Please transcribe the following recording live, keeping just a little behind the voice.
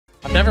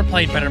never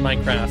played better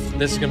Minecraft.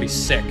 This is gonna be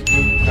sick.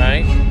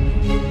 Alright?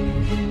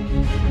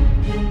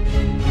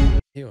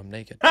 Ew, I'm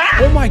naked.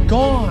 Oh my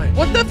god!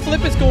 What the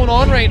flip is going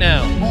on right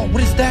now? Oh,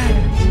 what is that?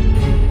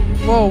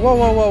 Whoa, whoa,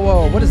 whoa, whoa,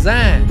 whoa. What is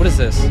that? What is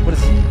this? What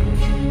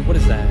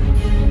is that?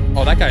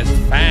 Oh, that guy's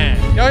fat.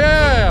 Yo, yo,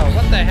 yo, yo.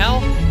 What the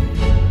hell?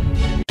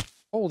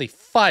 Holy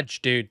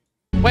fudge, dude.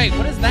 Wait,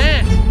 what is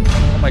that?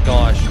 Oh my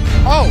gosh.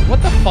 Oh,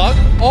 what the fuck?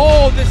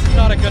 Oh, this is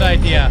not a good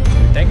idea.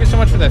 Thank you so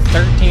much for the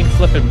 13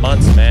 flipping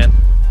months, man.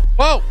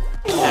 Whoa!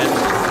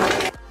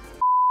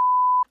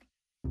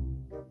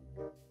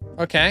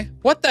 Okay.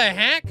 What the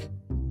heck?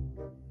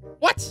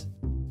 What?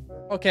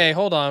 Okay,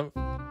 hold on.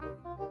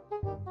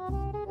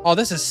 Oh,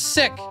 this is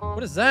sick.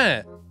 What is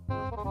that?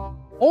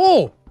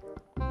 Oh!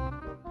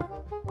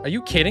 Are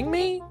you kidding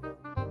me?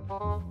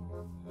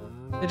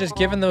 They're just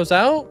giving those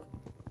out?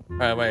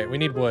 Alright, wait. We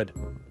need wood.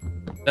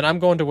 Then I'm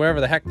going to wherever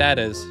the heck that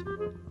is.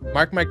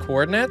 Mark my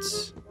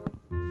coordinates.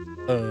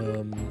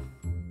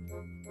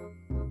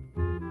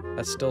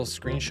 That's still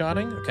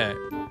screenshotting? Okay.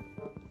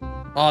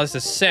 Oh, this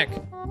is sick.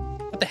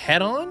 Put the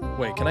head on?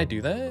 Wait, can I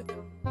do that?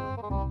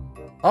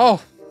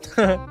 Oh!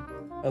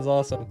 That's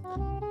awesome.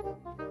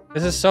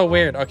 This is so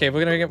weird. Okay,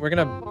 we're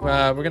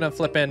gonna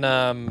flip in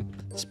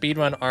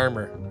speedrun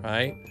armor,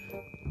 right?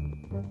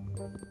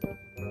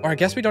 Or I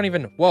guess we don't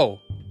even. Whoa.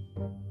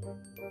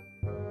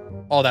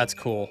 Oh, that's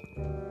cool.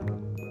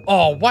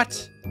 Oh,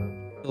 what?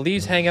 The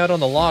leaves hang out on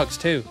the logs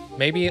too.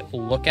 Maybe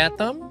look at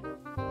them.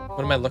 What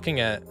am I looking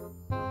at?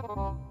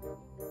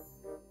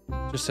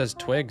 Just says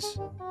twigs.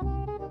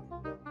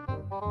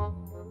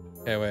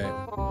 Okay, wait.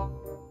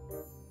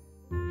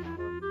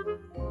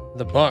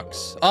 The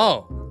books.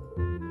 Oh.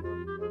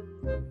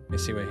 Let me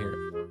see right here.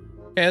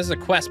 Okay, this is a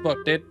quest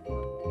book, dude.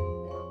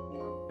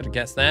 Could have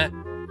guessed that.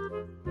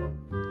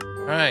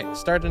 Alright,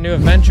 start a new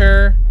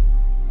adventure.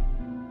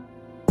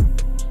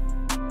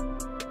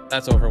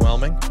 That's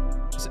overwhelming.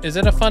 Is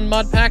it a fun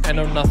mod pack? I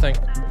know nothing.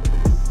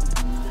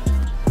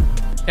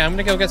 Okay, I'm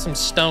gonna go get some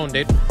stone,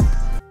 dude.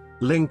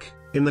 Link,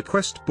 in the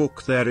quest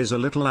book there is a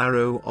little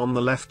arrow on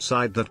the left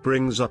side that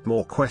brings up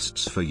more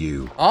quests for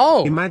you.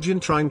 Oh! Imagine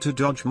trying to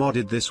dodge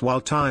modded this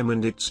while time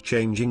and it's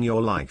changing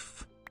your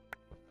life.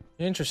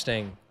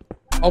 Interesting.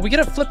 Oh, we get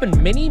a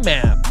flippin'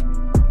 mini-map.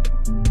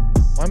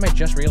 Why am I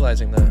just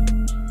realizing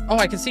that? Oh,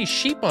 I can see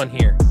sheep on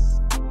here.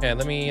 Okay,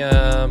 let me,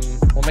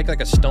 we'll make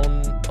like a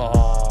stone...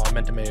 Oh, I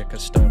meant to make a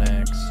stone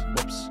axe.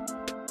 Whoops.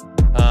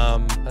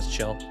 Let's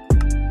chill.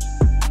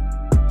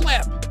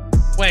 Flip!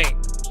 Wait.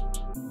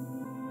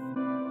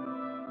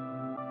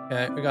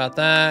 Okay, we got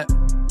that.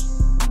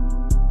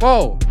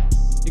 Whoa!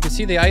 You can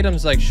see the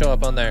items like show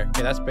up on there.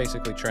 Okay, that's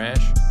basically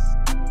trash.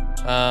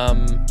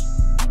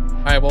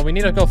 Alright, well we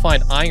need to go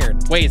find iron.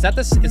 Wait, is it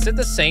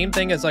the same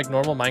thing as like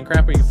normal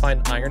Minecraft where you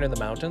find iron in the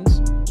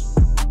mountains?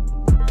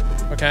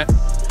 Okay.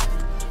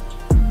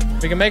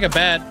 We can make a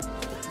bed.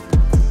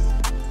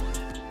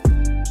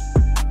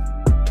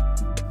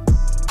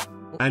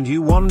 And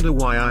you wonder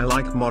why I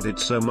like modded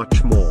so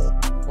much more.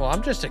 Well,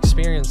 I'm just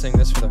experiencing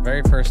this for the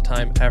very first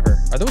time ever.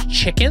 Are those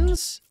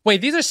chickens? Wait,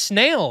 these are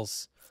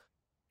snails.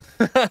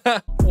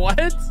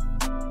 What?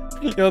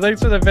 Yo,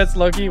 thanks for the bits,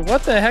 Loki.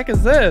 What the heck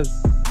is this?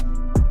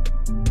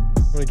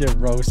 I'm gonna get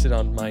roasted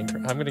on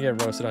Minecraft. I'm gonna get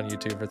roasted on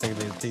YouTube for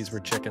thinking these were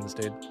chickens,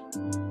 dude.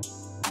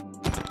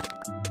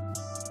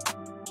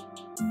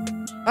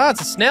 Ah,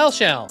 it's a snail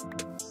shell.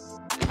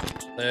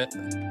 Let's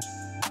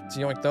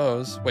yoink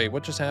those. Wait,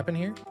 what just happened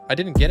here? I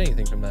didn't get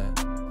anything from that.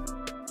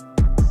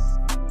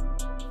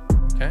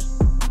 Okay.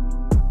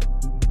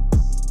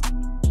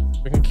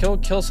 We can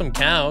kill some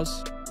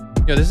cows.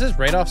 Yo, this is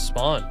right off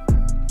spawn.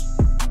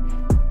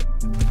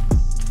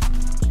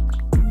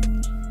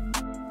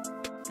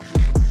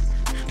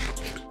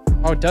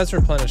 Oh, it does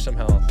replenish some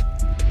health.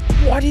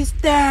 What is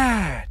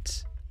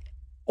that?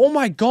 Oh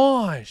my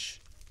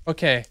gosh.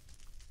 Okay.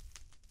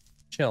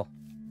 Chill.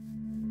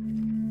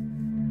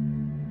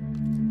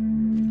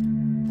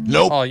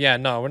 Nope. Oh yeah,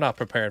 no, we're not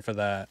prepared for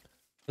that.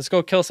 Let's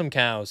go kill some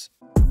cows.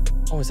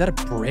 Oh, is that a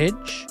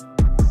bridge?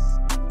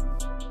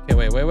 Okay,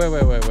 wait.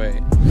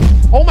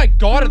 Oh my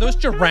god, are those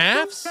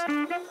giraffes?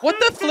 What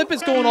the flip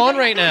is going on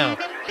right now?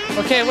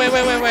 Okay, wait.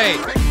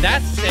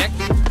 That's sick.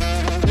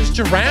 There's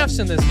giraffes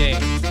in this game.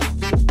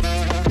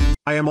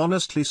 I am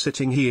honestly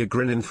sitting here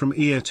grinning from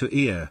ear to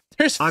ear.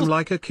 I'm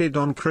like a kid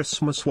on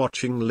Christmas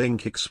watching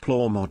Link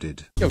explore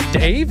modded. Yo,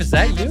 Dave, is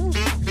that you?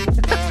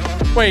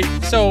 Wait,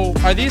 so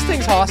are these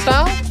things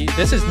hostile?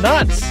 This is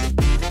nuts.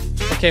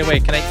 Okay,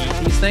 wait, can I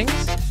eat these things?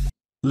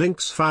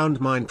 Link's found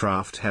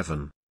Minecraft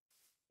heaven.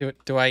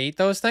 Do I eat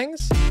those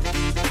things?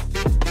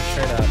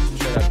 Straight up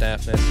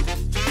Daphnis.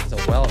 There's a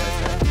well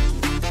right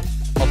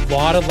there. A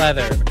lot of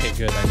leather. Okay,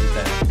 good, I need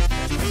that.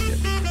 That's good.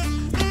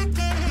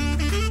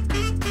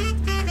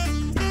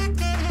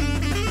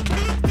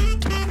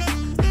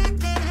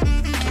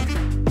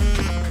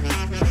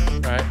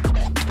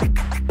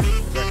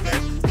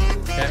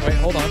 Okay, wait,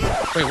 hold on.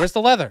 Wait, where's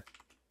the leather?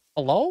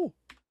 Hello?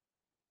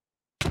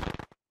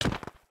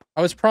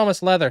 I was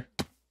promised leather.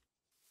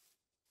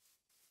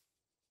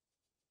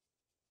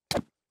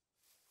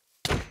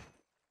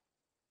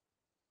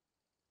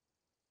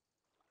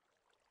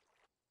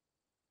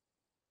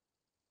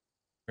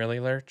 Really,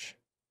 Lurch?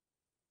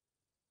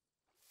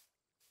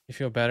 You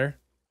feel better?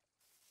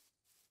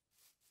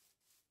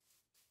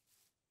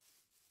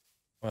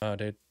 Wow,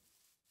 dude.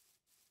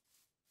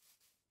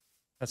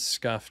 That's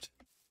scuffed.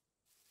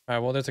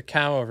 Alright, well, there's a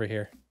cow over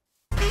here.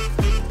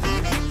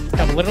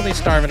 I'm literally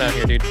starving out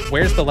here, dude.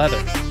 Where's the leather?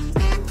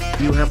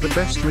 You have the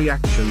best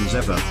reactions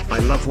ever. I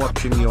love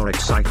watching your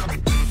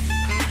excitement.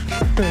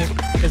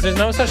 Is there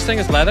no such thing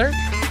as leather?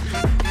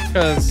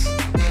 Because...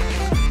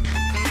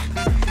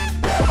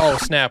 Oh,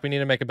 snap. We need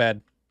to make a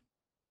bed.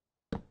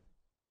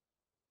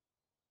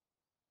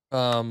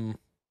 What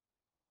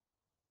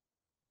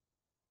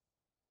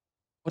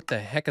the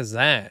heck is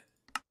that?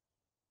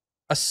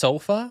 A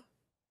sofa?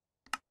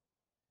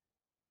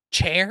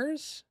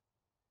 Chairs?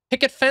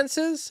 Picket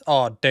fences?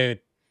 Oh,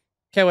 dude.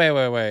 Okay,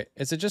 wait.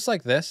 Is it just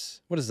like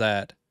this? What is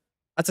that?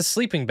 That's a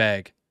sleeping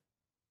bag.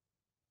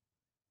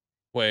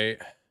 Wait.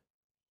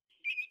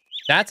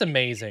 That's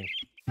amazing.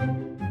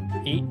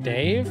 Eat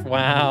Dave?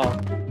 Wow.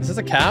 Is this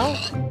a cow?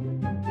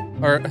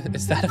 Or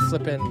is that a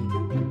flippin'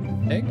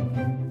 pig?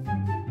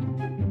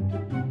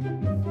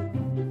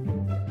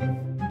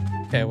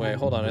 Okay, wait,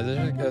 hold on.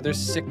 Are there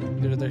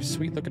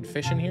sweet looking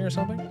fish in here or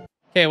something?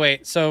 Okay,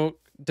 wait, so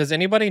does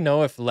anybody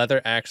know if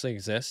leather actually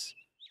exists?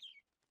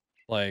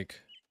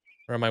 Like,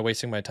 or am I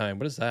wasting my time?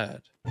 What is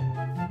that?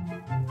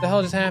 What the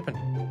hell just happened?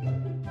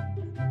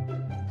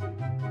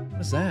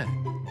 What is that?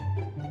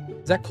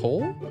 Is that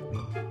coal?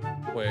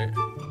 Wait.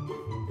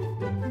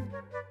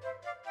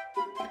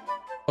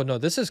 Oh no,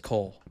 this is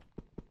coal.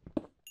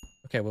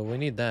 Okay, well we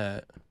need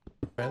that.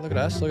 All right, look at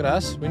us, look at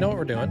us. We know what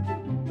we're doing.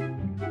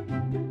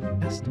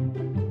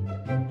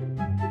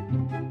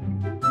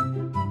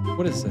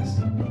 What is this?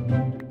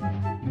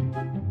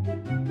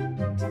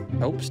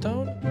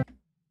 Soapstone?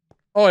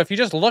 Oh, if you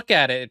just look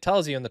at it, it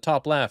tells you in the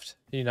top left.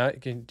 Do you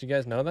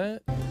guys know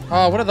that?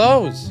 Oh, what are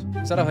those?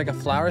 Is that like a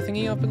flower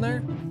thingy up in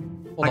there?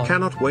 Hold on.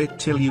 Cannot wait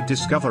till you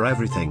discover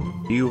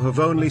everything. You have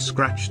only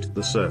scratched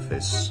the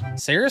surface.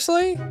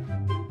 Seriously?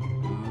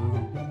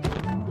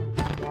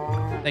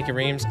 Thank you,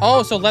 Reams.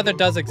 Oh, so leather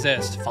does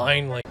exist.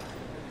 Finally.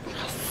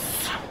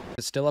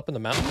 It's still up in the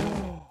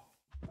mountain?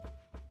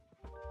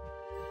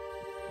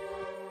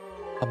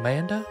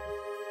 Amanda?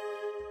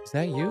 Is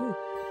that you?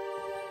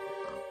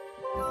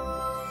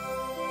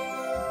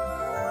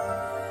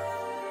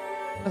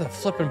 What a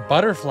flippin'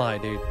 butterfly,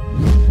 dude.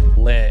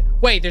 Lit.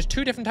 Wait, there's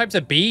 2 different types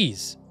of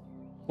bees.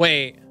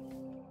 Wait.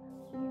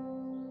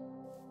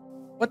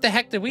 What the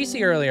heck did we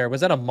see earlier?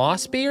 Was that a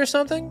moss bee or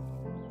something?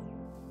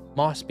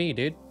 Moss bee,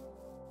 dude.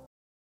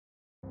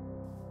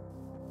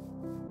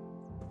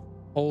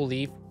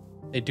 Holy.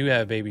 They do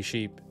have baby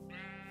sheep.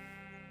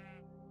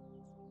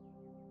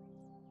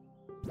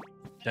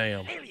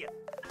 Damn.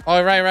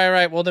 Oh,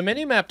 right. Well, the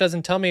mini-map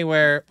doesn't tell me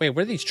where... Wait,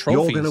 where are these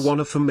trophies? You're gonna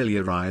wanna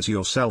familiarize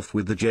yourself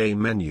with the J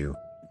menu.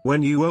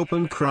 When you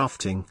open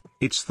crafting,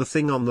 it's the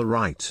thing on the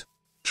right.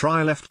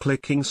 Try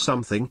left-clicking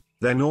something,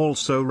 then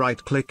also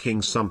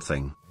right-clicking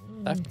something.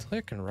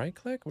 Left-click and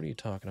right-click? What are you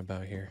talking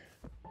about here?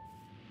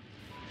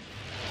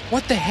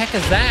 What the heck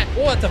is that?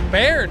 Oh, it's a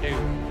bear, dude.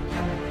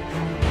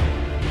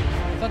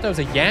 I thought that was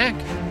a yak.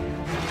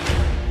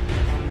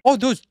 Oh,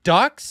 those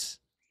ducks?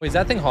 Wait, is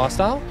that thing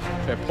hostile?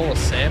 Should I pull a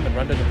Sam and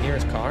run to the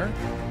nearest car?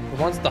 Who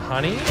wants the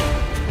honey?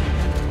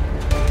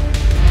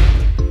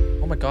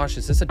 Oh my gosh,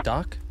 is this a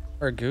duck?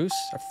 Or a goose?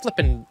 Or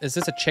flippin', is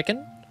this a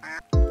chicken?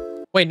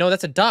 Wait, no,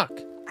 that's a duck.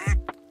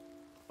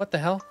 What the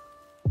hell?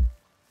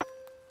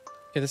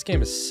 Okay, this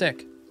game is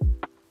sick.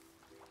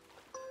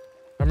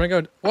 I'm gonna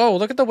go... Whoa,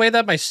 look at the way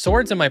that my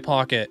sword's in my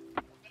pocket.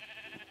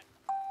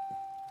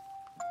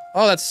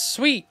 Oh, that's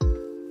sweet.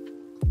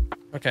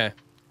 Okay.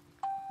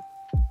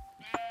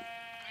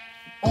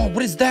 Oh,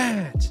 what is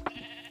that?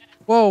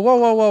 Whoa.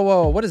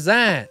 What is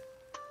that?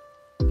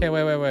 Okay,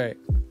 wait.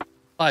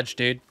 Fudge,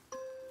 dude.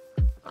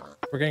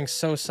 We're getting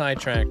so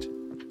sidetracked.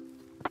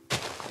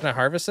 Can I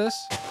harvest this?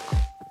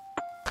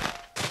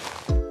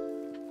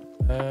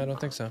 I don't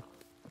think so.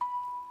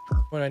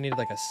 What, I need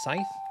like a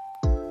scythe?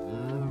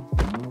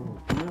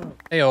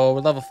 Heyo,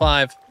 we're level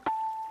 5.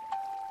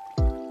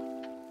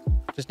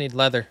 Just need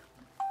leather.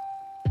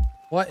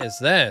 What is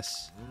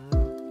this?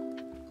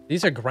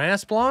 These are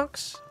grass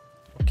blocks?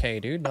 Okay,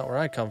 dude, not where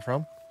I come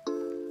from.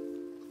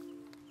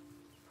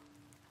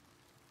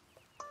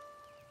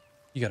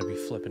 You gotta be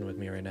flipping with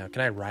me right now.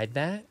 Can I ride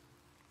that?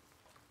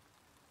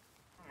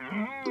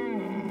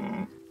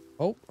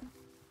 Oh.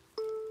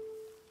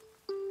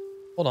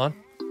 Hold on.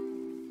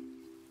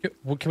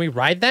 Can we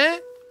ride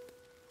that?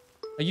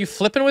 Are you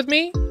flipping with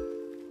me?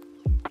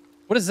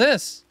 What is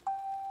this?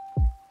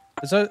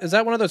 Is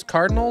that one of those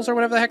cardinals or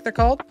whatever the heck they're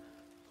called?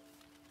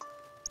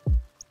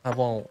 I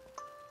won't.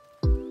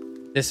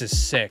 This is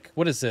sick.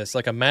 What is this?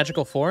 Like a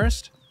magical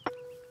forest?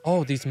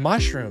 Oh, these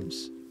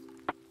mushrooms.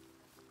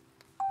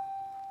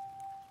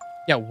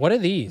 Yeah, what are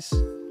these?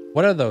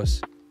 What are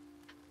those?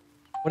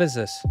 What is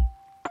this?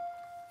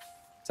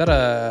 Is that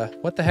a...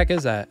 What the heck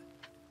is that?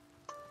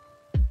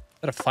 Is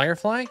that a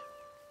firefly?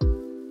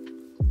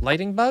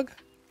 Lighting bug?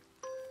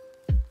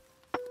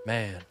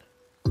 Man.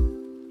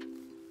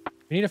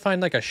 We need to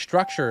find like a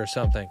structure or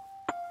something.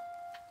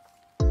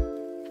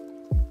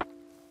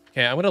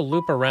 Okay, I'm gonna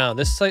loop around.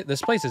 This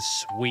place is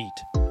sweet.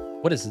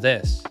 What is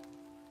this?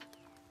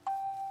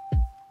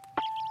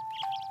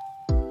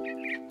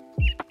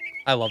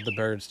 I love the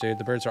birds, dude.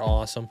 The birds are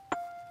awesome.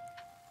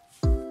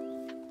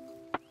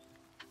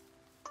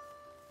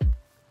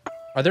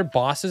 Are there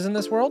bosses in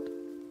this world?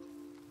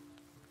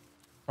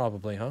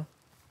 Probably, huh?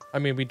 I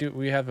mean,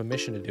 we have a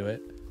mission to do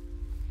it.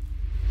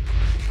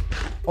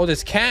 Oh,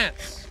 there's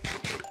cats.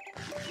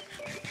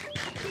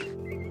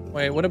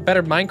 Wait, what do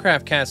better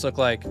Minecraft cats look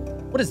like?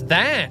 What is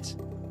that?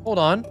 Hold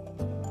on.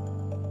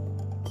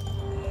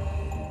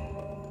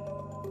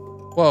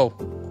 Whoa.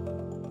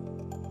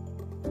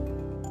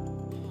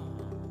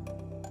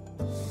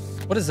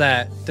 What is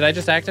that? Did I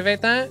just activate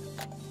that?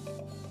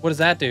 What does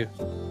that do?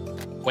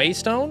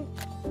 Waystone?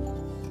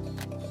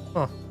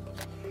 Huh.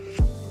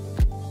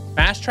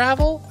 Fast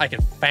travel? I can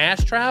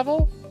fast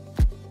travel?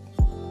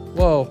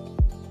 Whoa.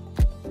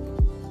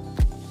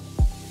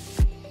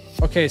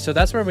 Okay, so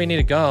that's where we need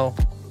to go.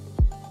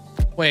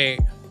 Wait.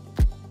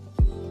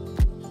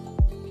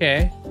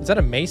 Okay. Is that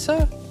a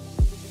mesa?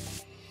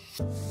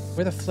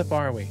 Where the flip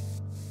are we?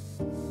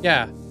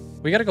 Yeah.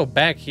 We gotta go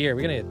back here.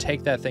 We're gonna need to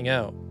take that thing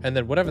out. And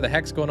then whatever the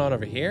heck's going on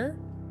over here,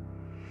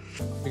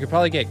 we could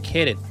probably get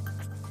kitted.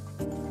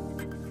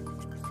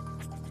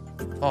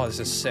 Oh, this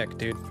is sick,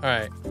 dude. All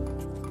right.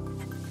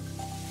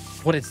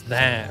 What is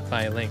that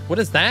by Link? What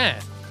is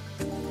that?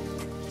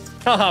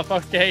 Oh,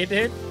 okay,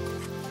 dude.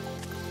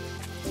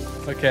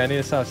 Okay, I need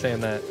to stop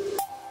saying that.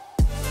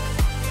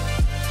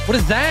 What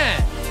is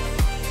that?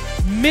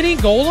 Mini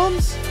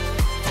golems?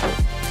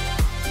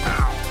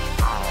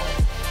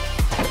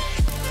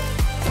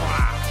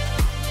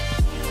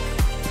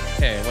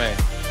 Okay, wait.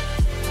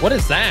 What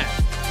is that?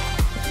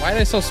 Why are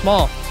they so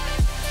small?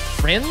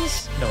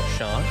 Friends? No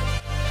shot.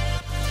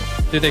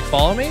 Do they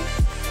follow me?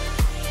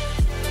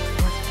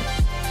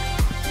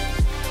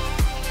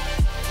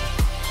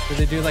 Do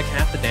they do like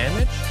half the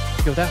damage?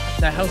 Yo,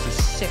 that house is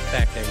sick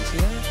back there. You see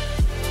that?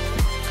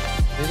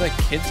 Are they like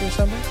kids or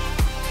something?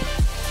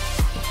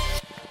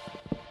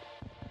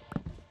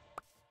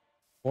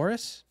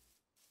 Boris?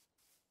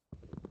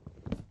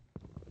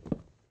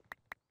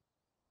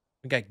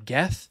 We got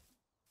Geth.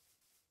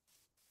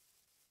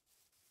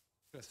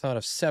 Could have thought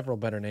of several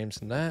better names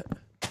than that.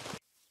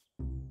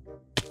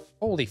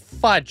 Holy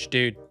fudge,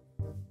 dude.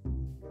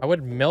 I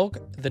would milk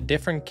the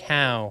different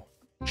cow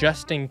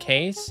just in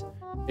case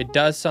it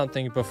does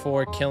something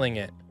before killing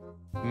it.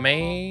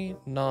 May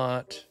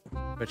not,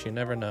 but you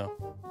never know.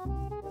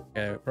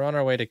 Okay, we're on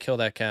our way to kill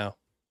that cow.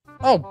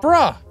 Oh,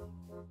 bruh!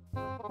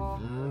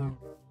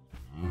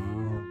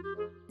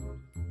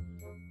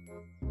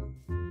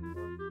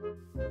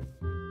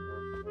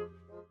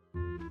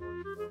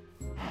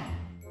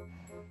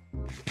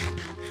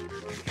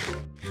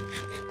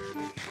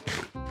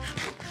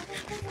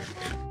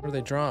 Where do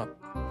they drop?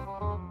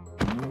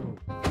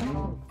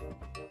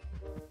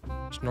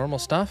 Just normal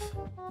stuff?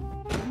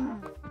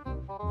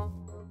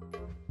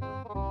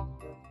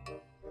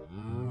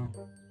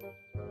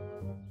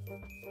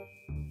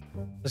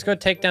 Let's go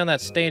take down that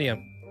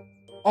stadium.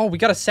 Oh, we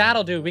got a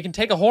saddle, dude. We can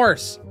take a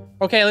horse.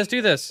 Okay, let's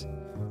do this.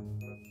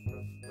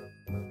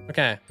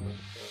 Okay.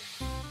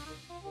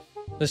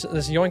 Let's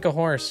yoink a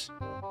horse.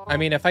 I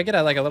mean, if I get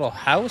like a little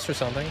house or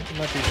something, it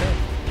might be good.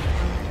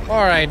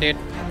 All right, dude.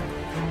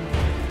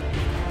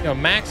 Yo,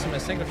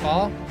 Maximus, think to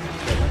follow?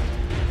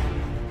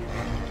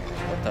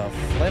 What the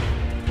flip?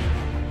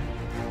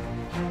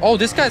 Oh,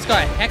 this guy's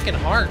got heckin'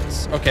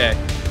 hearts. Okay.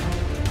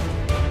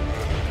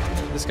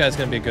 This guy's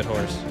gonna be a good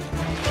horse.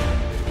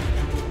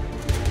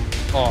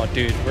 Oh,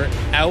 dude, we're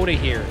out of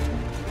here.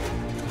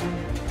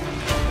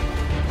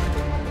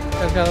 This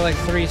guy's got like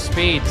 3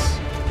 speeds.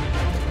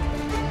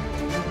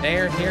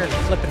 There, here, and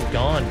flipping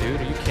gone, dude.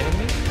 Are you kidding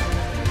me?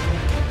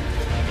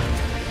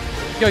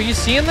 Yo, you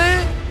seeing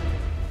that?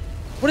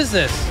 What is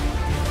this? Is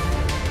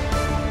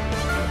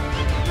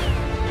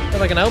that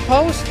like an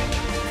outpost?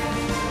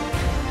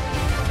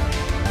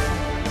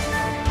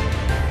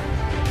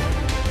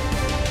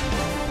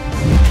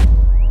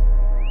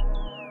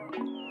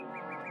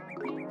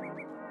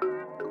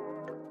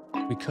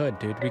 We could,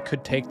 dude. We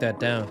could take that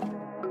down.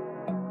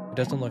 It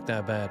doesn't look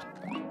that bad.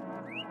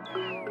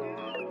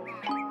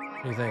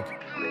 What do you think?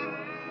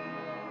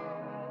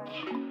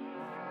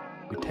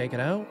 We take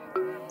it out?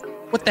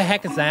 What the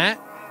heck is that?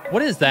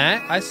 What is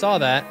that? I saw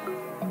that.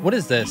 What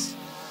is this?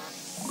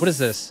 What is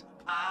this?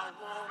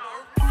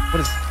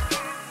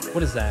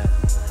 What is that?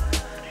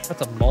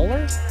 That's a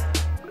molar?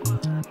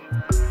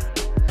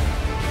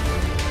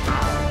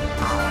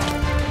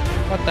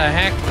 What the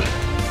heck?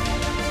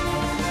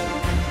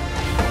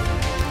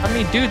 How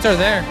many dudes are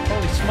there?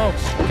 Holy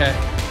smokes. Okay.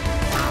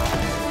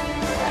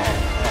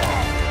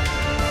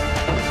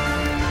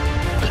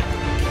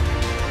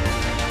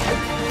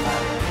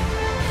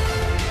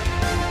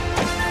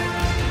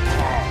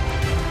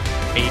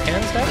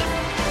 Bacon stuff?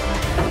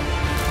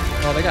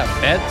 Oh, they got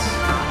beds.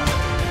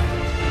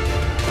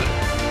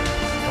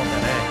 Oh,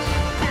 that axe.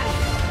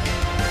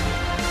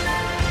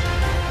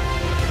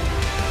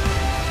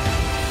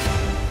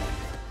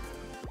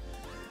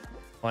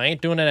 I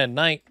ain't doing it at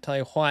night. Tell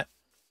you what.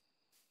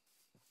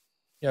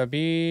 Yo,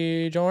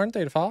 B. Jordan,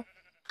 thank you to follow.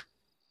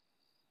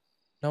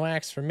 No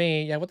axe for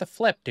me. Yeah, what the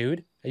flip,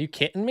 dude? Are you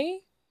kidding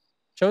me?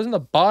 Shows in the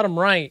bottom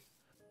right.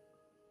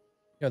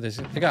 Yo,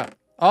 they got...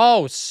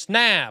 Oh,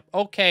 snap.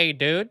 Okay,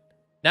 dude.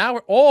 Now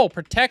we're... Oh,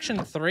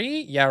 protection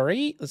 3? Yeah,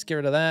 right? Let's get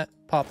rid of that.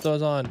 Pop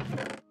those on.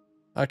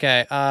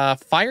 Okay,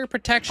 fire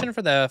protection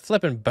for the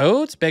flipping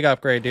boots? Big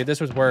upgrade, dude.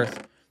 This was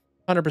worth.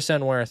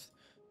 100% worth.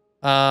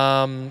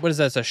 What is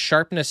this? A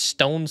sharpness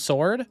stone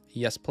sword?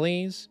 Yes,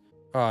 please.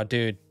 Oh,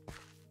 dude.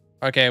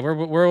 Okay,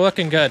 we're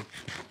looking good.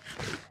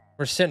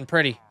 We're sitting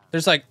pretty.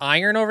 There's like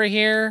iron over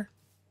here.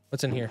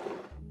 What's in here?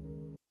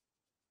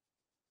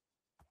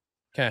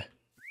 Okay.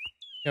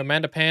 Yo,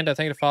 Amanda Panda,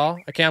 thank you to follow.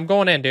 Okay, I'm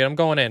going in, dude. I'm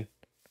going in.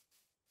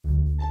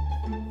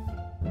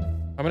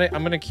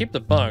 I'm gonna keep the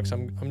bugs.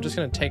 I'm just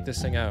gonna take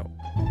this thing out.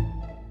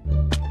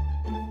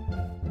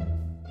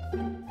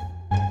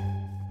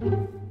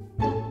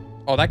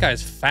 Oh, that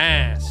guy's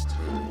fast.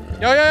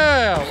 Yo,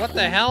 what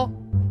the hell?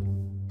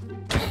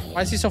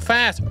 Why is he so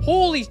fast?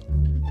 Holy...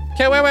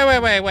 Okay,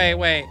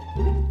 wait.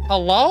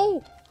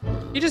 Hello?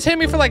 He just hit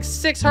me for like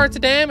 6 hearts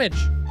of damage.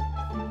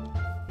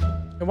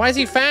 And why is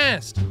he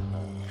fast?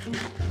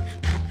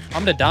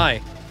 I'm gonna die.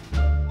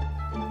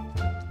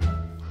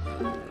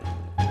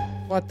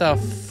 What the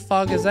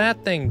fuck is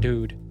that thing,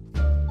 dude?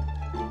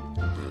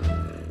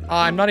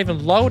 I'm not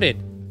even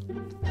loaded.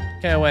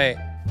 Okay, wait.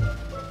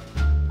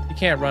 You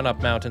can't run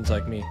up mountains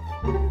like me.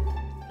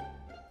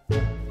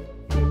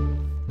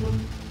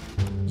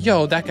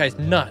 Yo, that guy's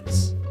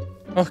nuts.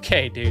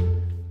 Okay, dude.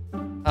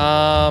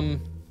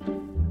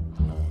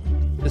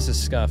 This is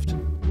scuffed.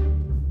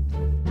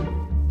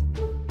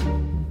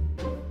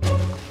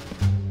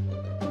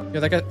 Yo,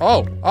 that guy...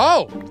 Oh!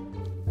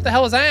 What the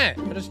hell is that?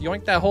 I just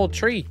yoinked that whole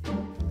tree.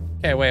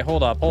 Okay, wait,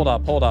 hold up.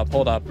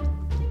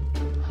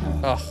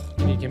 Ugh,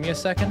 can you give me a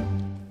second?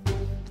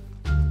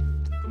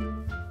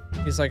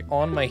 He's like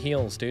on my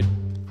heels, dude.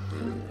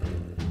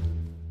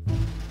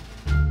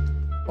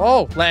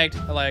 Oh, lagged.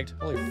 I lagged.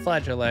 Holy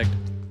fudge, I lagged.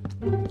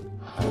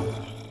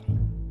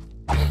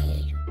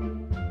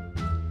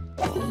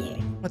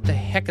 What the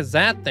heck is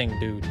that thing,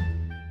 dude?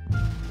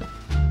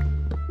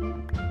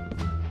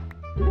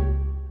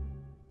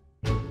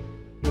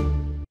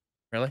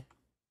 Really?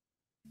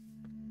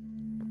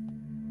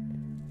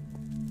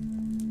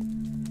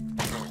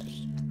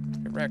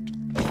 Get wrecked.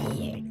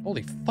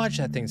 Holy fudge,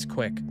 that thing's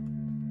quick.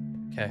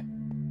 Okay.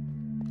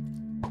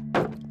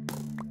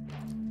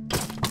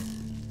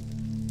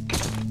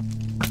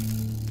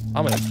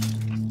 I'm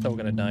still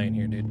gonna die in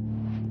here, dude.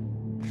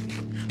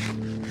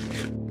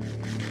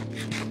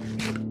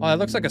 Oh, that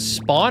looks like a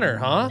spawner,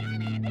 huh?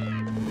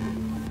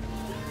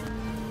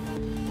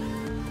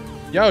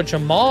 Yo,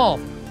 Jamal.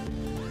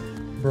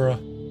 Bruh.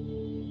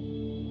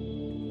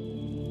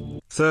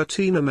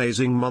 13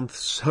 amazing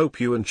months. Hope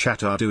you and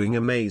chat are doing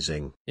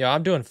amazing. Yo,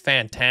 I'm doing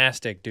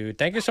fantastic, dude.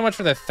 Thank you so much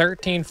for the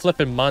 13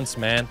 flipping months,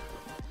 man.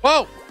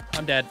 Whoa!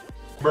 I'm dead.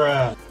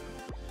 Bruh.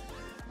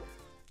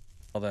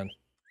 Well then.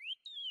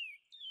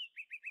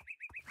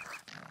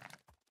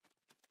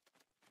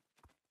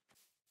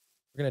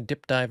 We're gonna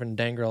dip dive and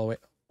dangle all the way.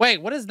 Wait,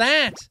 what is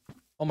that?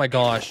 Oh my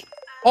gosh.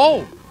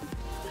 Oh!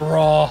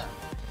 Bro.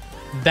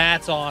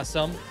 That's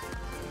awesome.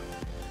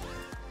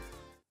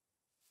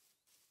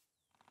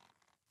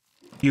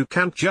 You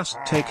can't just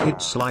take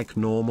hits like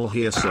normal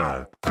here,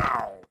 sir.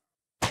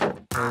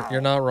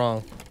 You're not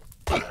wrong.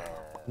 I'm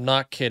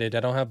not kidding. I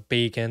don't have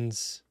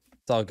beacons.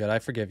 It's all good. I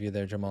forgive you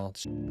there, Jamal.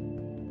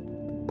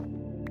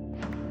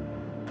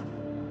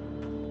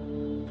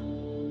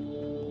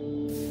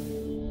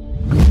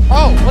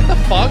 Oh, what the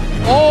fuck?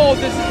 Oh,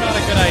 this is not a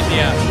good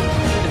idea.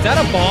 Is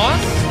that a boss?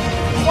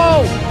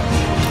 Whoa!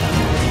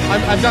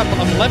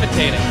 I'm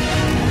levitating.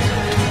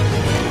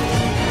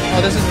 Oh,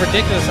 this is a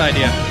ridiculous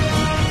idea.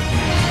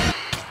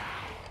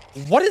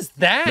 What is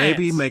that?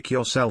 Maybe make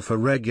yourself a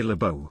regular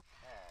bow.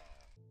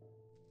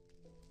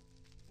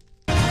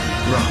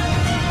 Run.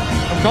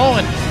 I'm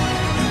going.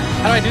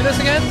 How do I do this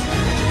again?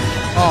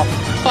 Oh,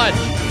 fudge.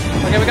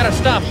 Okay, we got our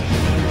stuff.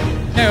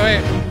 Hey,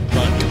 wait.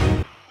 Run.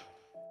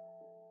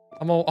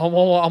 I'm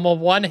a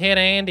one-hit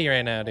Andy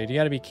right now, dude. You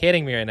gotta be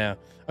kidding me right now.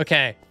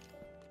 Okay.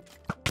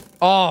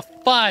 Oh,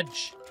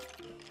 fudge.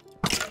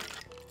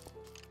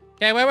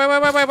 Okay,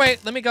 wait.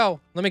 Let me go,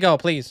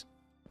 please.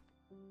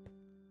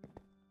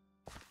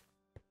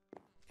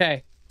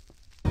 Okay.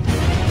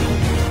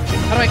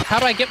 How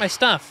do I get my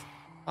stuff?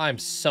 I'm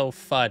so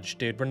fudged,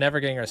 dude. We're never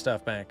getting our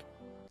stuff back.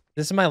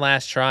 This is my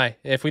last try.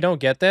 If we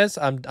don't get this,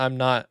 I'm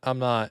not.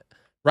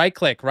 Right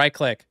click.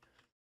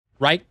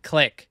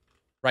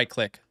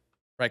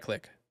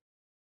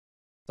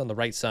 It's on the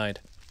right side.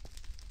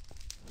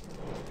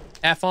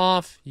 F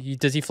off.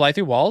 Does he fly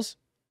through walls?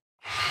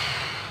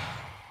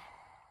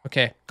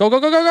 Okay. Go.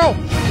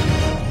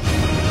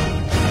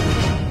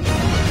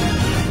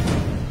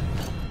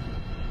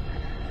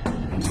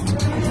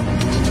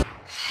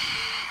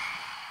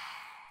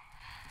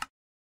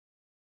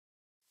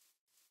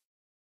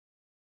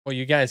 Well,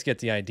 you guys get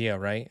the idea,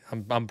 right?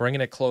 I'm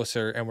bringing it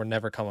closer and we're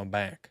never coming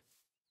back.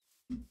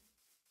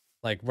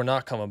 Like, we're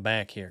not coming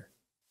back here.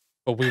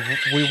 But we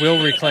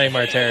will reclaim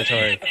our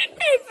territory.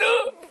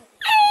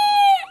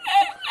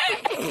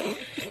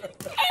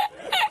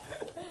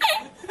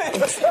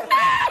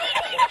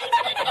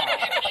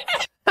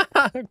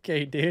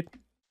 Okay, dude.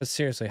 But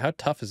seriously, how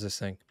tough is this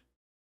thing?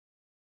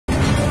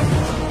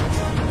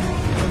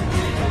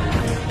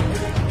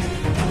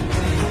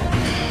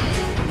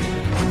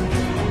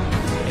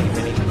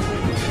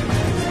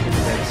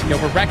 Yo,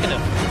 we're wrecking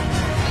him.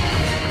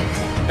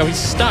 Yo, he's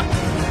stuck.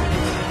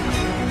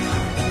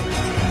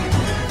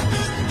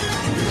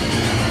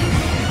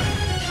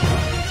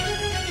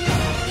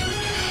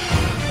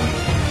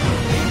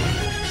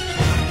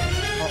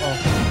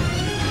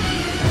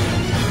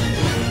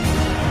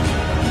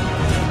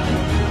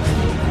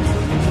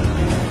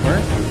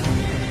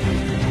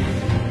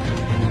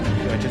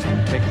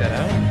 Take that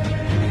out.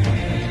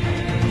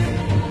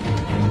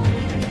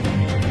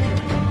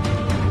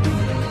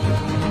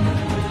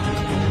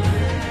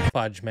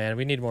 Fudge, man.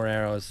 We need more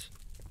arrows.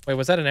 Wait,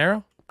 was that an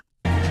arrow?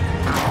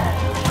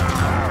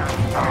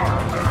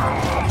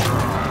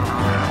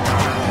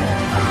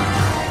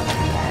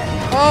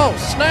 Oh,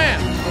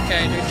 snap!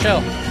 Okay, dude,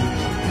 chill.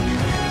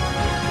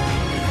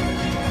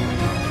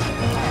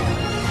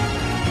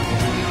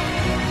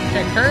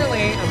 Okay,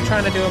 currently, I'm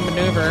trying to do a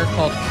maneuver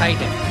called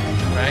kiting.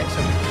 Right,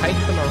 so we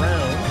kite them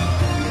around.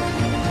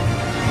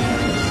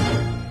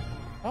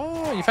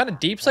 Oh, you found a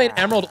deep slate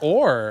emerald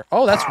ore.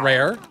 Oh, that's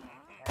rare.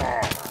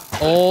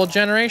 Old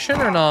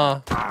generation or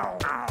nah?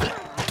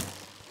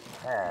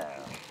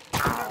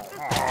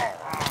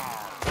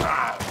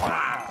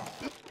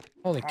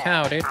 Holy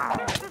cow, dude.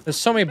 There's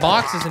so many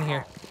boxes in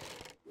here.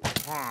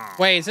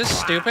 Wait, is this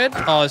stupid?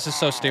 Oh, this is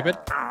so stupid.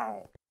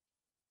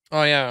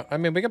 Oh, yeah. I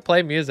mean, we could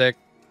play music.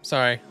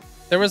 Sorry.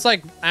 There was,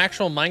 like,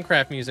 actual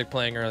Minecraft music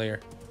playing earlier.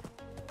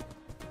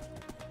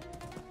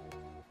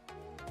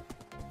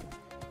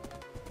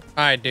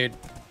 Alright, dude.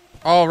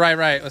 Oh,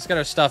 right. Let's get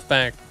our stuff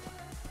back.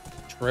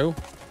 True.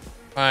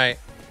 Alright.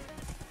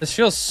 This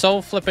feels so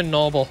flippin'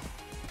 noble.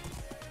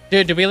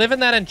 Dude, do we live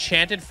in that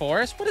enchanted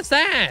forest? What is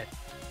that?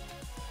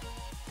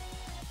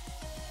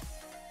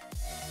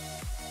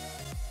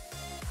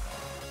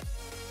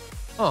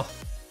 Oh.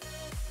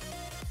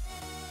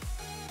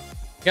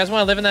 You guys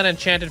want to live in that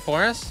enchanted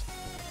forest?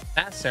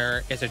 That,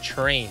 sir, is a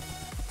train.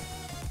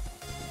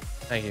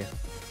 Thank you.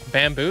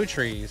 Bamboo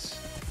trees.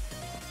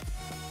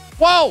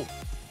 Whoa!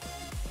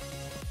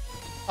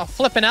 A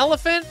flippin'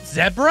 elephant?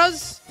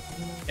 Zebras?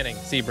 Kidding,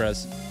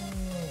 zebras.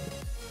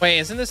 Wait,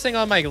 isn't this thing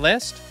on my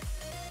list?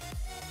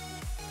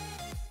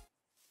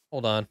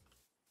 Hold on.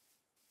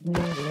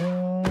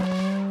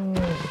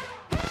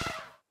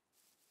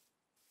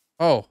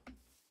 Oh,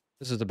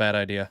 this is a bad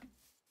idea.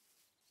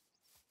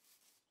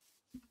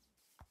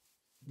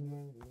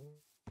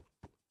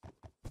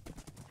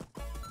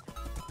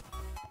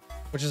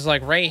 Which is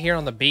like right here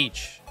on the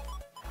beach.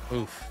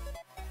 Oof.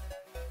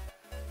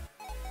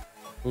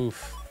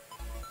 Oof.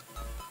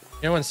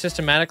 You know when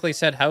systematically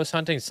said house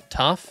hunting's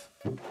tough?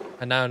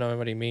 I now know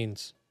what he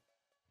means.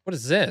 What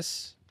is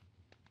this?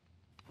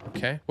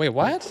 Okay. Wait,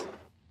 what?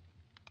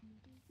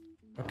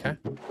 Okay.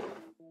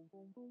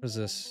 What is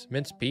this?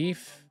 Minced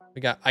beef?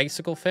 We got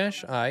icicle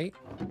fish? Aight.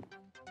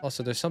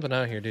 Also, there's something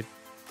out here, dude.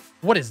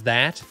 What is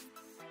that?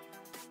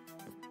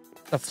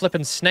 A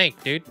flippin'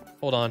 snake, dude.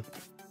 Hold on.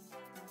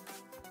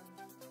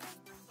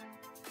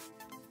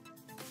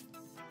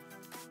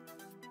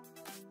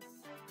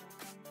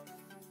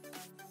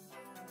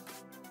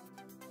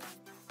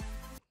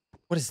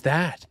 What is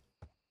that?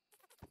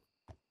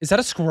 Is that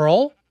a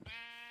squirrel?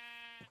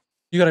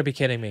 You gotta be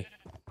kidding me.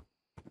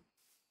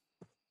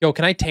 Yo,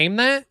 can I tame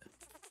that?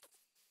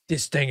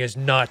 This thing is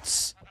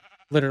nuts.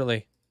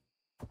 Literally.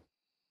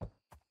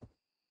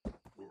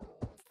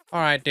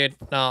 Alright, dude.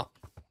 No.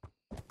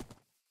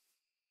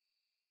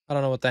 I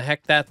don't know what the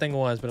heck that thing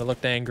was, but it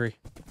looked angry.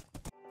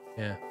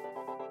 Yeah.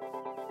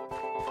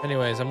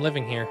 Anyways, I'm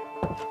living here.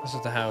 This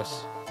is the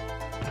house.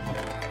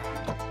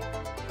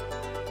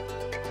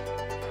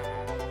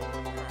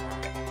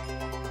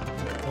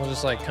 We'll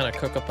just like kind of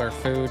cook up our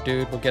food,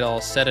 dude. We'll get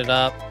all set it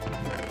up.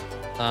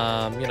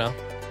 You know.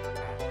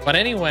 But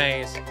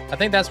anyways, I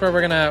think that's where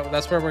we're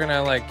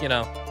gonna like, you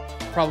know,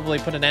 probably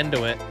put an end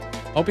to it.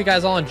 Hope you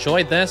guys all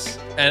enjoyed this.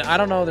 And I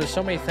don't know, there's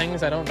so many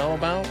things I don't know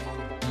about.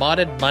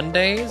 Modded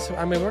Mondays.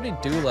 I mean, we already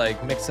do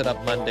like mix it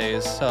up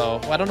Mondays.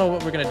 So I don't know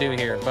what we're gonna do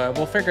here, but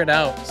we'll figure it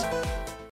out.